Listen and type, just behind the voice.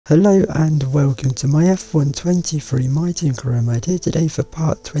Hello and welcome to my F123 My Team Career Mode here today for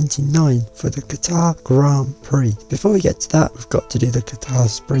part 29 for the Qatar Grand Prix. Before we get to that, we've got to do the Qatar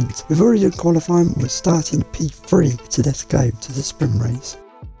sprint. We've already done qualifying, we're starting P3, so let's go to the sprint race.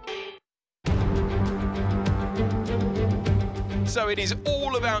 So it is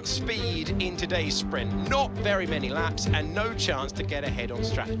all about speed in today's sprint. Not very many laps and no chance to get ahead on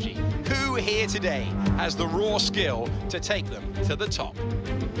strategy. Who here today has the raw skill to take them to the top?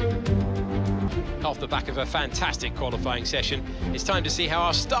 Off the back of a fantastic qualifying session, it's time to see how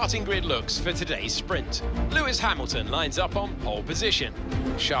our starting grid looks for today's sprint. Lewis Hamilton lines up on pole position.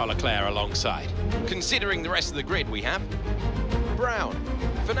 Charles Leclerc alongside. Considering the rest of the grid we have Brown,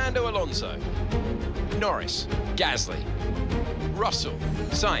 Fernando Alonso, Norris, Gasly, Russell,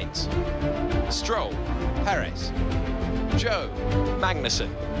 Sainz, Stroll, Perez, Joe, Magnussen,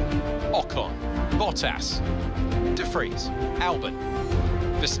 Ocon, Bottas, De Vries, Albon,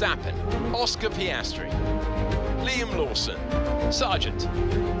 Verstappen, Oscar Piastri, Liam Lawson, Sargent,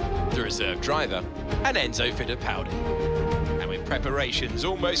 the reserve driver, and Enzo Fittipaldi. And with preparations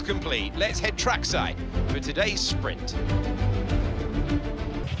almost complete, let's head trackside for today's sprint.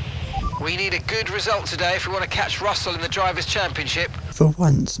 We need a good result today if we want to catch Russell in the Drivers' Championship. For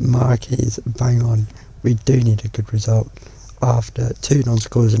once, Mark is bang on. We do need a good result after 2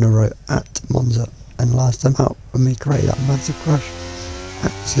 non-scores in a row at Monza and last time out when we created that massive crash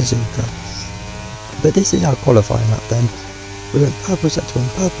at Suzuka. But this is our qualifying lap then. We went purple sector 1,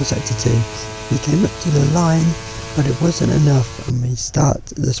 purple sector 2. We came up to the line, but it wasn't enough and we start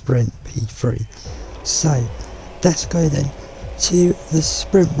the sprint P3. So, let's go then to the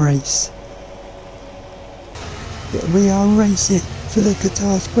sprint race. We are racing for the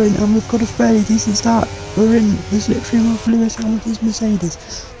Qatar sprint and we've got a fairly decent start. We're in the slipstream of Lewis Hamilton's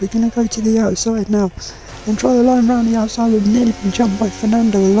Mercedes. We're going to go to the outside now and try the line round the outside. We've nearly been jumped by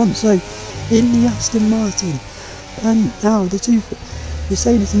Fernando Alonso in the Aston Martin. And now the two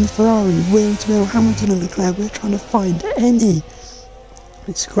Mercedes and the Ferrari, wheel to wheel, Hamilton and Leclerc, we're trying to find any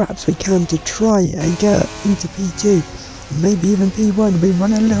scraps we can to try and get into P2. Maybe even P1. We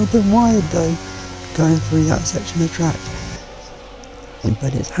run a little bit wide though, going through that section of track.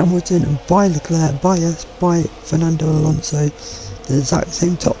 But it's Hamilton and by Leclerc, by us, by Fernando Alonso, the exact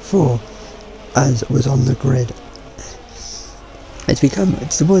same top 4 as was on the grid.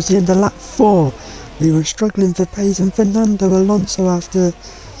 It's towards the end of lap 4. We were struggling for pace and Fernando Alonso, after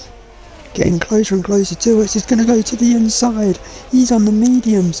getting closer and closer to us, is going to go to the inside. He's on the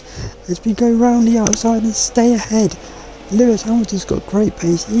mediums as we go round the outside and stay ahead. Lewis Hamilton's got great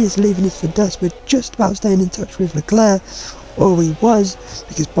pace, he is leaving us for dust. We're just about staying in touch with Leclerc, or he was,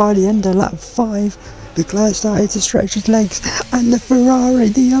 because by the end of lap 5, Leclerc started to stretch his legs, and the Ferrari,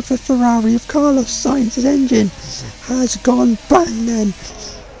 the other Ferrari of Carlos Sainz's engine, has gone bang then.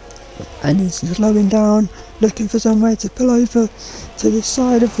 And he's slowing down, looking for somewhere to pull over to the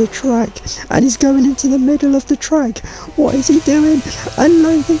side of the track, and he's going into the middle of the track. What is he doing? And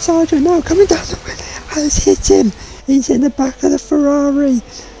Logan Sargent now coming down the way has hit him. He's in the back of the Ferrari.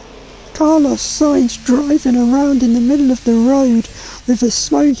 Carlos Sainz driving around in the middle of the road with a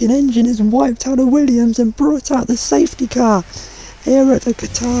smoking engine has wiped out a Williams and brought out the safety car here at the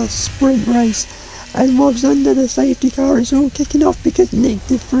Qatar sprint race. And what's under the safety car is all kicking off because Nick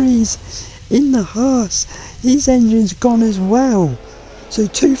De Vries in the HAAS, his engine's gone as well. So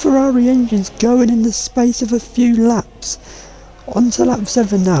 2 Ferrari engines going in the space of a few laps. On to lap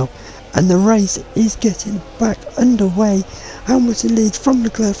 7 now. And the race is getting back underway. Hamilton leads from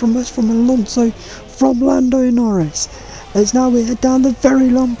Leclerc, from us, from Alonso, from Lando Norris. As now we head down the very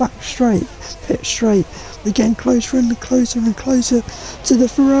long back straight, pit straight. We're getting closer and closer and closer to the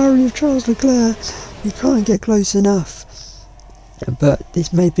Ferrari of Charles Leclerc. We can't get close enough. But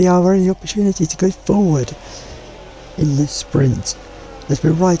this may be our only opportunity to go forward in this sprint. As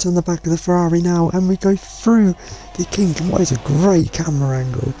we're right on the back of the Ferrari now and we go through the kink. And what is a great camera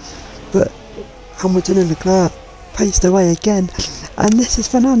angle. But Hamilton and Leclerc paced away again, and this is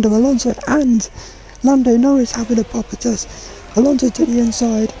Fernando Alonso and Lando Norris having a pop at us. Alonso to the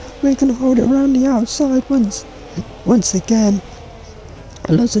inside, we're going to hold it around the outside once again.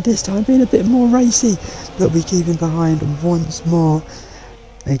 Alonso this time being a bit more racy, but we keep him behind once more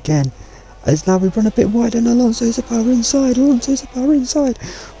again. As now we run a bit wide and Alonso's a power inside,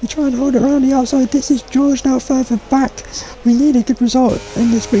 We try and hold it around the outside. This is George now further back. We need a good result in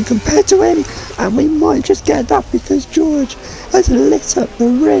this sprint compared to him, and we might just get that because George has lit up the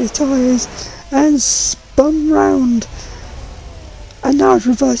rear tyres and spun round. And now it's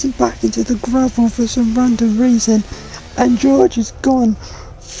reversing back into the gravel for some random reason, and George has gone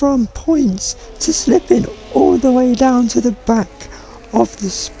from points to slipping all the way down to the back of the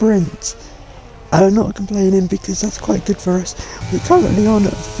sprint. And I'm not complaining because that's quite good for us. We're currently on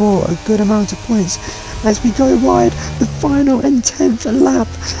for a good amount of points as we go wide the final and 10th lap,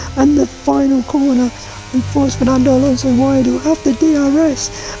 and the final corner we force Fernando Alonso wide. We'll have the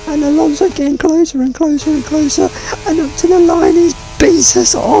DRS, and Alonso getting closer and closer and closer, and up to the line. He beats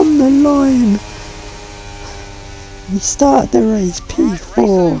us on the line. We start the race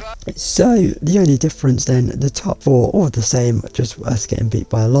P4. So the only difference then, the top four all the same, just us getting beat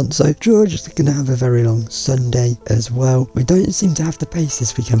by Alonso. George is going to have a very long Sunday as well. We don't seem to have the pace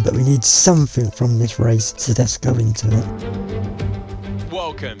this weekend, but we need something from this race, so let's go into it.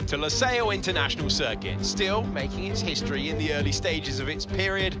 Welcome to Losail International Circuit, still making its history in the early stages of its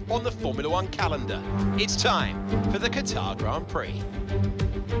period on the Formula One calendar. It's time for the Qatar Grand Prix.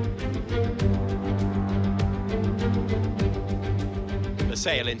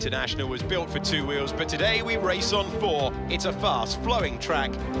 Losail International was built for 2 wheels, but today we race on 4. It's a fast, flowing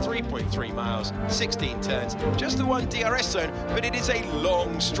track, 3.3 miles, 16 turns, just the one DRS zone, but it is a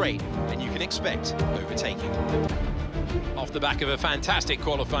long straight, and you can expect overtaking. Off the back of a fantastic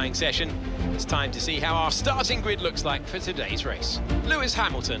qualifying session, it's time to see how our starting grid looks like for today's race. Lewis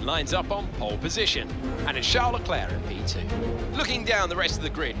Hamilton lines up on pole position, and it's Charles Leclerc in P2. Looking down the rest of the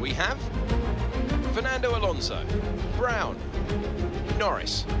grid, we have Fernando Alonso, Brown,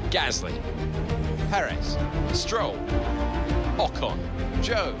 Norris, Gasly, Perez, Stroll, Ocon,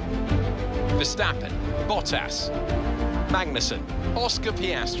 Joe, Verstappen, Bottas, Magnussen, Oscar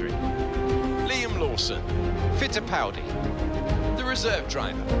Piastri, Liam Lawson, Fittipaldi, the reserve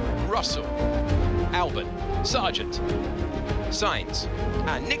driver, Russell, Albon, Sargent, Sainz,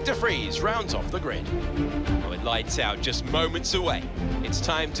 and Nick de Vries rounds off the grid. With lights out just moments away, it's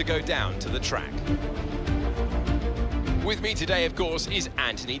time to go down to the track. With me today, of course, is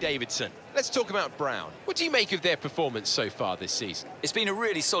Anthony Davidson. Let's talk about Brown. What do you make of their performance so far this season? It's been a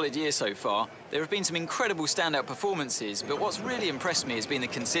really solid year so far. There have been some incredible standout performances, but what's really impressed me has been the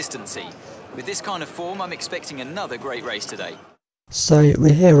consistency. With this kind of form, I'm expecting another great race today. So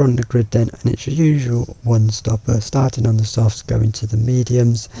we're here on the grid then, and it's your usual one-stopper, starting on the softs, going to the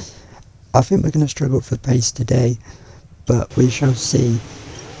mediums. I think we're going to struggle for pace today, but we shall see.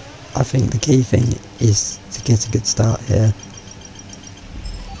 I think the key thing is to get a good start here,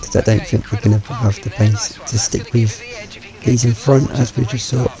 because I don't think we're going to have the pace to stick with these in front, as we just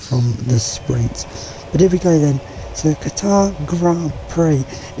saw from the sprint. But here we go then to the Qatar Grand Prix.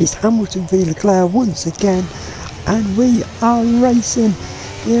 It's Hamilton v Leclerc once again, and we are racing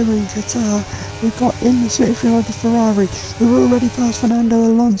here in Qatar. We've got in the slipstream of the Ferrari. We're already past Fernando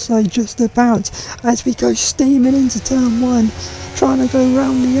Alonso just about, as we go steaming into turn 1, trying to go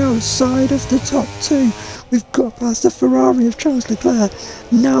round the outside of the top 2. We've got past the Ferrari of Charles Leclerc.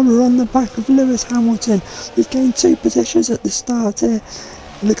 Now we're on the back of Lewis Hamilton. We've gained 2 positions at the start here.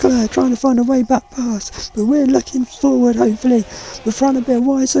 Leclerc trying to find a way back past, but we're looking forward. Hopefully we're front a bit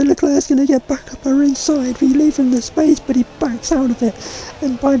wide, so Leclerc's going to get back up our inside. We leave him the space, but he backs out of it,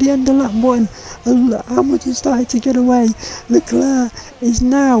 and by the end of lap 1 Hamilton started to get away. Leclerc is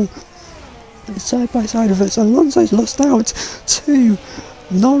now side by side of us. Alonso's lost out to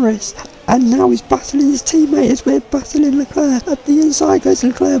Norris, and now he's battling his teammate as we're battling Leclerc. At the inside goes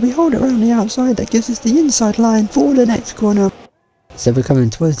Leclerc. We hold it around the outside. That gives us the inside line for the next corner. So we're coming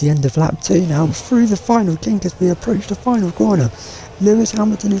towards the end of lap 2 now, through the final kink as we approach the final corner. Lewis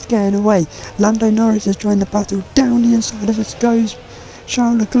Hamilton is getting away. Lando Norris has joined the battle. Down the inside of us goes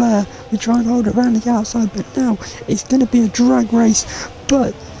Charles Leclerc. We try and hold it around the outside, but now it's going to be a drag race.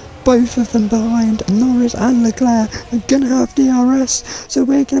 But both of them behind, Norris and Leclerc, are going to have DRS, so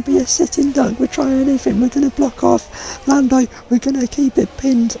we're going to be a sitting duck. We're trying anything. We're going to block off Lando. We're going to keep it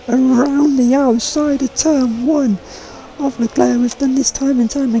pinned around the outside of turn 1 of Leclerc. We've done this time and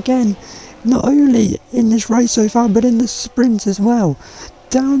time again, not only in this race so far, but in the sprint as well.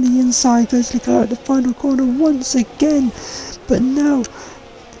 Down the inside goes Leclerc at the final corner once again, but now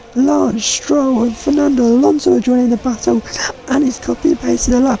Lance Stroll and Fernando Alonso are joining the battle, and he's copy and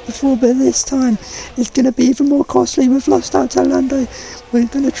pasted the lap before, but this time it's going to be even more costly. We've lost out to Lando. We're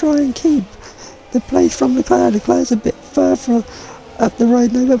going to try and keep the place from Leclerc. Leclerc's a bit further up the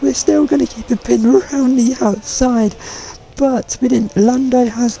road now, but we're still going to keep it pinned around the outside. But we didn't. Lando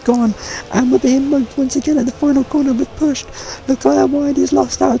has gone, and we're being mugged once again at the final corner. We've pushed Leclerc wide. He's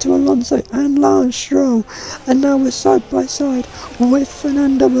lost out to Alonso and Lance Stroll, and now we're side by side with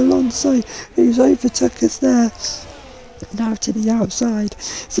Fernando Alonso, who's overtook us there. Now to the outside.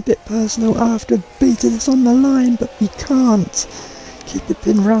 It's a bit personal after beating us on the line, but we can't keep it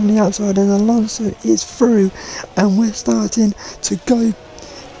pinned around the outside, and Alonso is through, and we're starting to go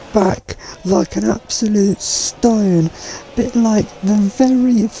back like an absolute stone, bit like the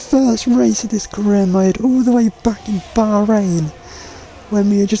very first race of this career mode all the way back in Bahrain, when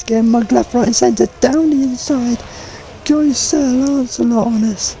we were just getting mugged left, right and centre. Down the inside goes Sir Lancelot on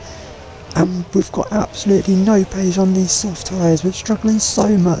us, and we've got absolutely no pace on these soft tyres. We're struggling so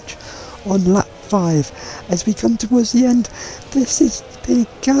much on lap 5 as we come towards the end. This is Pierre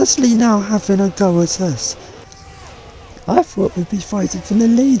Gasly now having a go at us. I thought we'd be fighting for the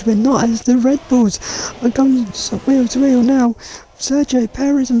lead. We're not, as the Red Bulls are going wheel to wheel now. Sergio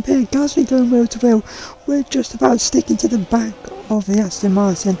Perez and Pierre Gasly going wheel to wheel. We're just about sticking to the back of the Aston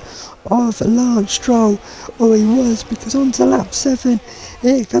Martin of Lance Stroll, or he was, because on to lap 7,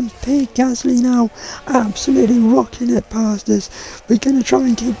 here comes Pierre Gasly now, absolutely rocking it past us. We're going to try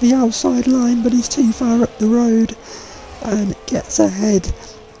and keep the outside line, but he's too far up the road and gets ahead.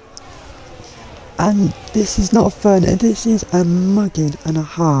 And this is not fun, this is a mugging and a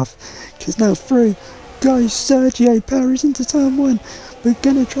half, because now through goes Sergio Perez into turn 1. We're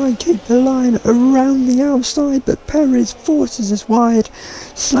going to try and keep the line around the outside, but Perez forces us wide,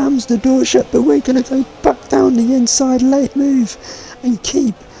 slams the door shut, but we're going to go back down the inside, late move, and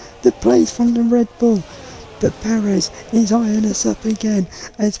keep the place from the Red Bull. But Perez is eyeing us up again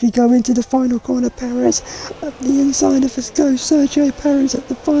as we go into the final corner. Perez up the inside of us goes Sergio Perez at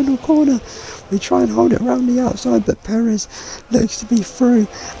the final corner. We try and hold it around the outside, but Perez looks to be through,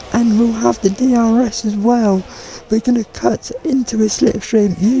 and we'll have the DRS as well. We're going to cut into a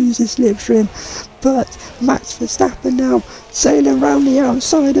slipstream, use a slipstream, but Max Verstappen now sailing around the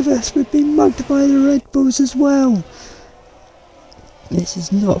outside of us. We've been mugged by the Red Bulls as well. This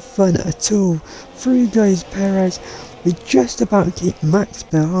is not fun at all. Through goes Perez. We just about keep Max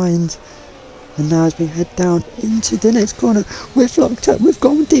behind. And now as we head down into the next corner, we're locked up, we've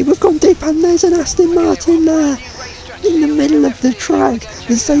gone deep, and there's an Aston Martin there. In the middle of the track,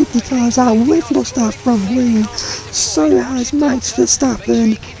 the safety car's out, we've lost our front wing. So has Max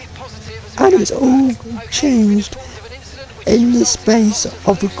Verstappen. And it's all changed in the space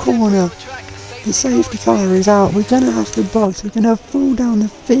of a corner. The safety car is out, we're going to have to box, we're going to fall down the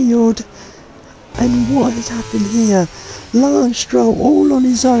field. And what has happened here? Lance Stroll all on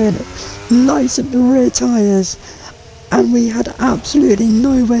his own, lights up the rear tyres, and we had absolutely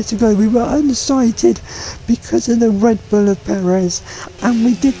nowhere to go. We were unsighted because of the Red Bull of Perez, and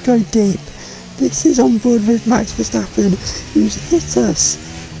we did go deep. This is on board with Max Verstappen, who's hit us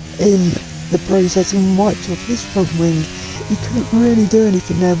in the process and wiped off his front wing. He couldn't really do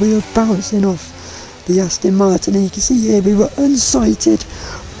anything there. We were bouncing off the Aston Martin, and you can see here we were unsighted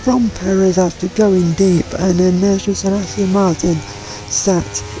from Perez after going deep, and then there's just an Aston Martin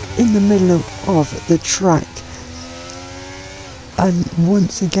sat in the middle of the track. And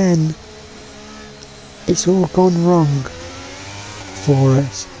once again, it's all gone wrong for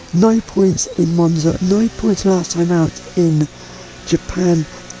us. No points in Monza, no points last time out in Japan,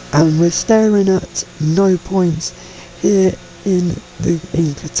 and we're staring at no points here in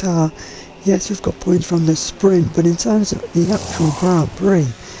Qatar. Yes, we've got points from the sprint, but in terms of the actual Grand Prix,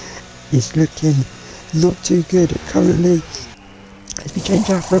 it's looking not too good currently. As we change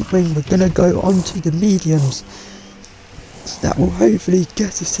our front wing, we're going to go on to the mediums. That will hopefully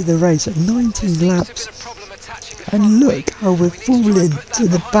get us to the race at 19 laps. And look how we're falling to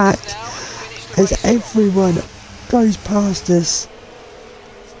the back as everyone goes past us.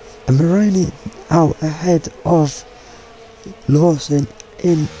 And we're only out ahead of Lawson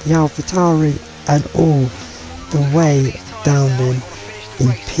in the AlphaTauri, and all the way down in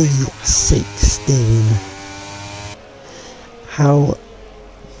P16. How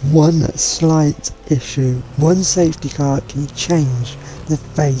one slight issue, one safety car can change the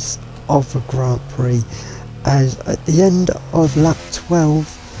face of a Grand Prix. As at the end of lap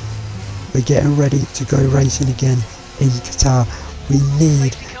 12, we're getting ready to go racing again in Qatar. We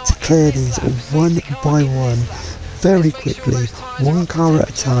need to clear these one by one, very quickly, one car at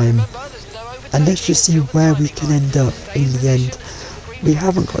a time, and let's just see where we can end up in the end. We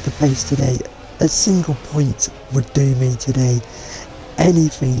haven't got the pace today. A single point would do me today.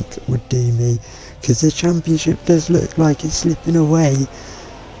 Anything would do me, because the championship does look like it's slipping away.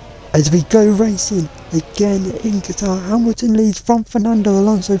 As we go racing again in Qatar, Hamilton leads from Fernando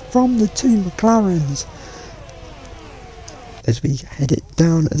Alonso from the two McLarens. As we head it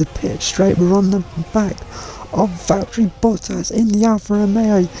down the pit straight, we're on the back of Valtteri Bottas in the Alfa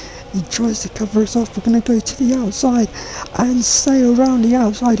Romeo. He tries to cover us off. We're going to go to the outside and sail around the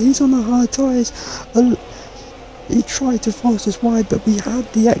outside. He's on the hard tyres. He tried to force us wide, but we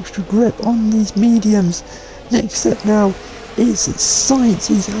had the extra grip on these mediums. Next up now is Sainz.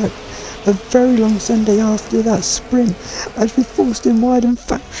 He's had a very long Sunday after that sprint as we forced him wide, and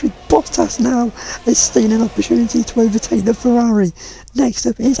factory Bottas now has seen an opportunity to overtake the Ferrari. Next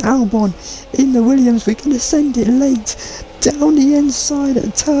up is Albon in the Williams. We're going to send it late down the inside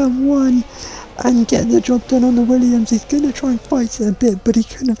at turn 1 and get the job done on the Williams. He's going to try and fight it a bit, but he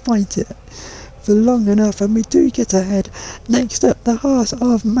couldn't fight it for long enough, and we do get ahead. Next up, the HAAS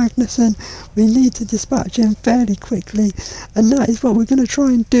of Magnussen. We need to dispatch him fairly quickly, and that is what we're going to try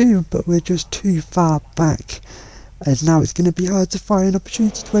and do, but we're just too far back, as now it's going to be hard to find an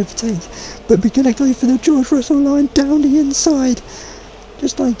opportunity to overtake. But we're going to go for the George Russell line down the inside,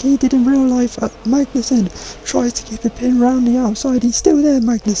 just like he did in real life. Magnussen tries to keep a pin round the outside. He's still there,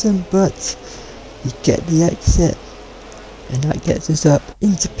 Magnussen, but we get the exit, and that gets us up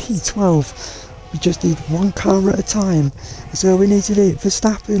into P12. We just need one car at a time. That's all we need to do.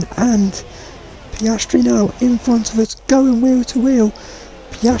 Verstappen and Piastri now in front of us, going wheel to wheel.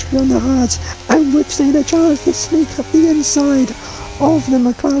 Piastri on the hards, and we've seen a chance to sneak up the inside of the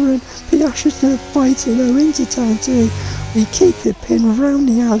McLaren. Piastri's going to fight it though into turn 2. We keep it pinned round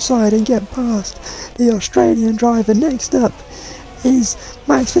the outside and get past the Australian driver. Next up is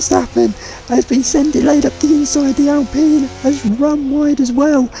Max Verstappen as we send it laid up the inside. The Alpine has run wide as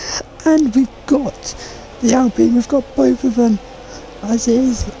well, and we've got the Alpine, we've got both of them, as it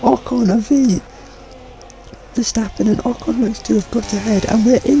is Ocon of Verstappen, and Ocon looks to have got ahead, and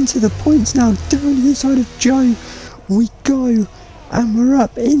we're into the points now. Down the inside of Joe we go, and we're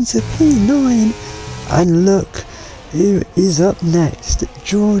up into P9, and look who is up next.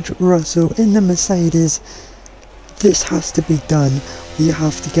 George Russell in the Mercedes. This has to be done. We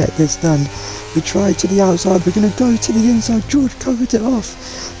have to get this done. We tried to the outside, we're going to go to the inside. George covered it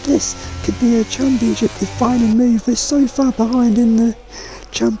off. This could be a championship defining move. We're so far behind in the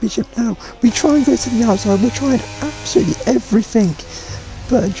championship now. We try and go to the outside, we're trying absolutely everything,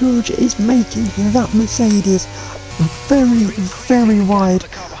 but George is making that Mercedes very, very wide.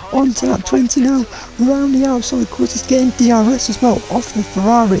 Onto lap 20 now, round the outside, of course it's getting DRS as well off the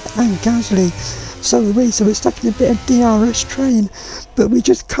Ferrari and Gasly. So are we, so we're stuck in a bit of DRS train, but we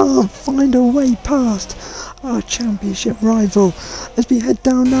just can't find a way past our championship rival. As we head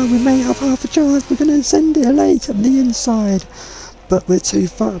down now, we may have half a chance. We're going to send it late up the inside, but we're too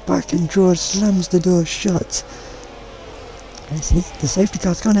far back, and George slams the door shut. The safety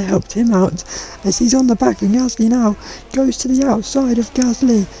car's kind of helped him out as he's on the back, and Gasly now goes to the outside of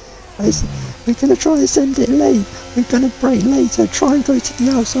Gasly. As we're going to try and send it late, we're going to brake later, try and go to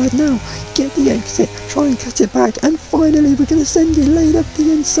the outside now, get the exit, try and cut it back, and finally we're going to send it late up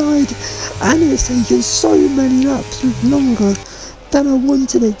the inside, and it's taken so many laps longer than I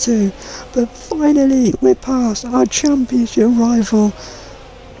wanted it to, but finally we're past our championship rival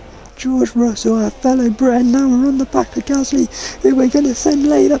George Russell, our fellow Brit, and now we're on the back of Gasly, who we're going to send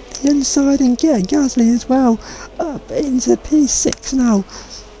late up the inside and get Gasly as well up into P6 now.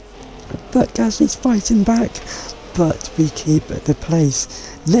 But Gasly's fighting back, but we keep the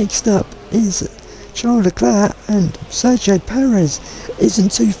place. Next up is Charles Leclerc, and Sergio Perez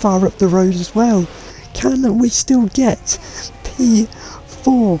isn't too far up the road as well. Can we still get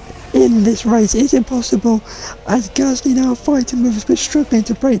P4 in this race? Is it possible? As Gasly now fighting with us, we're struggling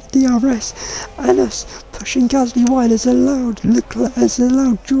to break the DRS, and us pushing Gasly wide has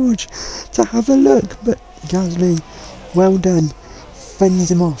allowed George to have a look, but Gasly, well done,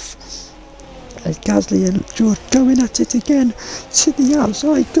 fends him off. As Gasly and George going at it again, to the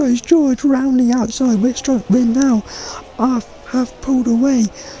outside goes George, round the outside. We're now have pulled away.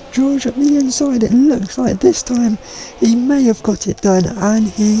 George at the inside, it looks like this time he may have got it done, and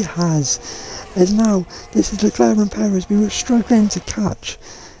he has. As now, this is Leclerc and Perez. We were struggling to catch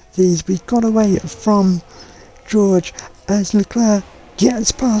these. We got away from George as Leclerc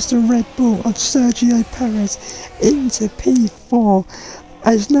gets past the Red Bull of Sergio Perez into P4.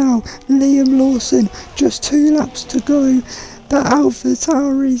 As now Liam Lawson, just 2 laps to go, the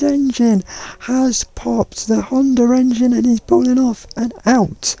AlphaTauri's engine has popped, the Honda engine, and he's pulling off and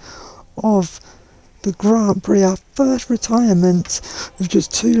out of the Grand Prix, our first retirement with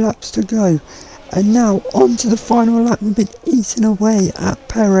just 2 laps to go. And now on to the final lap. We've been eating away at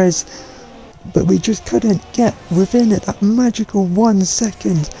Perez, but we just couldn't get within it, that magical 1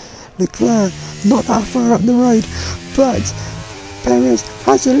 second. Leclerc not that far up the road, but Perez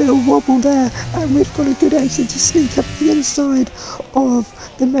has a little wobble there, and we've got a good exit to sneak up the inside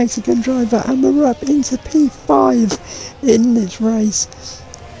of the Mexican driver, and we're up into P5 in this race.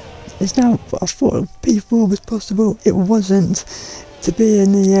 It's now, I thought P4 was possible, it wasn't to be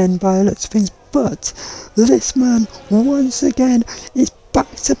in the end by the looks of things, but this man once again is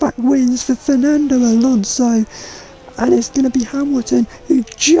back-to-back wins for Fernando Alonso, and it's going to be Hamilton who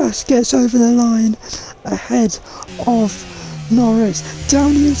just gets over the line ahead of Norris.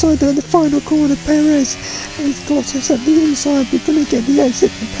 Down the inside there in the final corner, Perez has got us at the inside. We're going to get the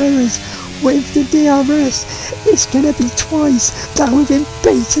exit for Perez with the DRS. It's going to be twice that we've been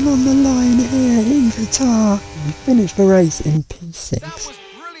beaten on the line here in Qatar. We finished the race in P6. That was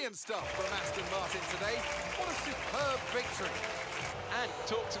brilliant stuff from Aston Martin today. What a superb victory. And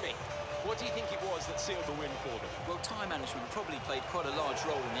talk to me. What do you think it was that sealed the win for them? Well, time management probably played quite a large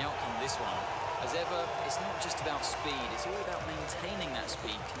role in the outcome of this one. As ever, it's not just about speed, it's all about maintaining that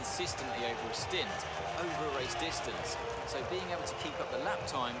speed consistently over a stint, over a race distance. So being able to keep up the lap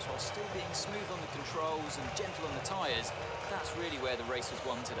times while still being smooth on the controls and gentle on the tyres, that's really where the race was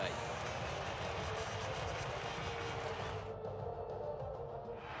won today.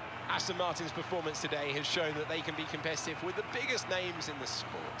 Aston Martin's performance today has shown that they can be competitive with the biggest names in the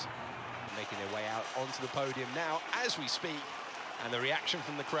sport. Making their way out onto the podium now as we speak, and the reaction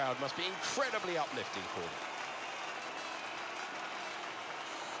from the crowd must be incredibly uplifting for them.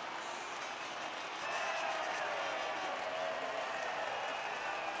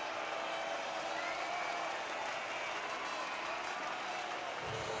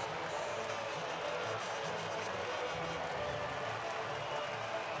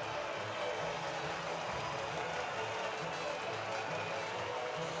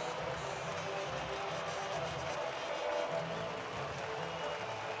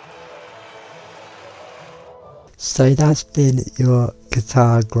 So that's been your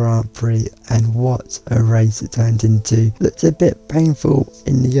Qatar Grand Prix, and what a race it turned into. Looked a bit painful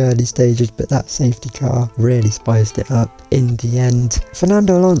in the early stages, but that safety car really spiced it up in the end.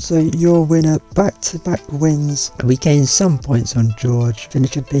 Fernando Alonso, your winner, back-to-back wins. We gained some points on George,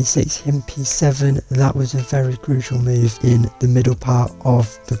 finished in P6, him P7. That was a very crucial move in the middle part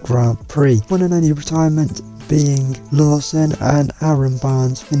of the Grand Prix. One and only retirement being Lawson, and Aaron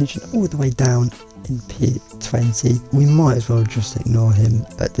Barnes finishing all the way down in P20. We might as well just ignore him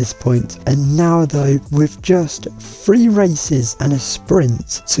at this point. And now though, with just 3 races and a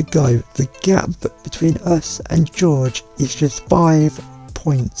sprint to go, the gap between us and George is just 5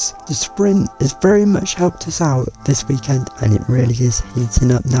 points. The sprint has very much helped us out this weekend, and it really is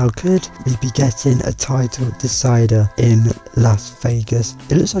heating up now. Could we be getting a title decider in Las Vegas?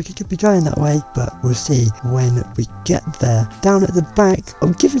 It looks like it could be going that way, but we'll see when we get there. Down at the back,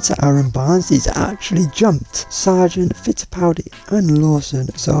 I'll give it to Aaron Barnes. He's actually jumped Sargent, Fittipaldi and Lawson,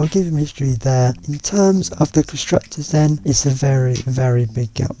 so I'll give him history there. In terms of the constructors then, it's a very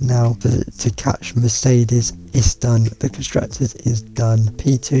big gap now to catch Mercedes. It's done. The constructors is done.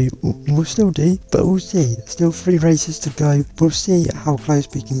 P2 we'll still do, but we'll see. Still 3 races to go. We'll see how close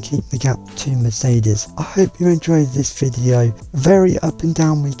we can keep the gap to Mercedes. I hope you enjoyed this video. Very up and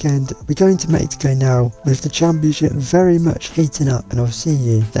down weekend. We're going to Mexico now with the championship very much heating up, and I'll see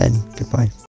you then. Goodbye.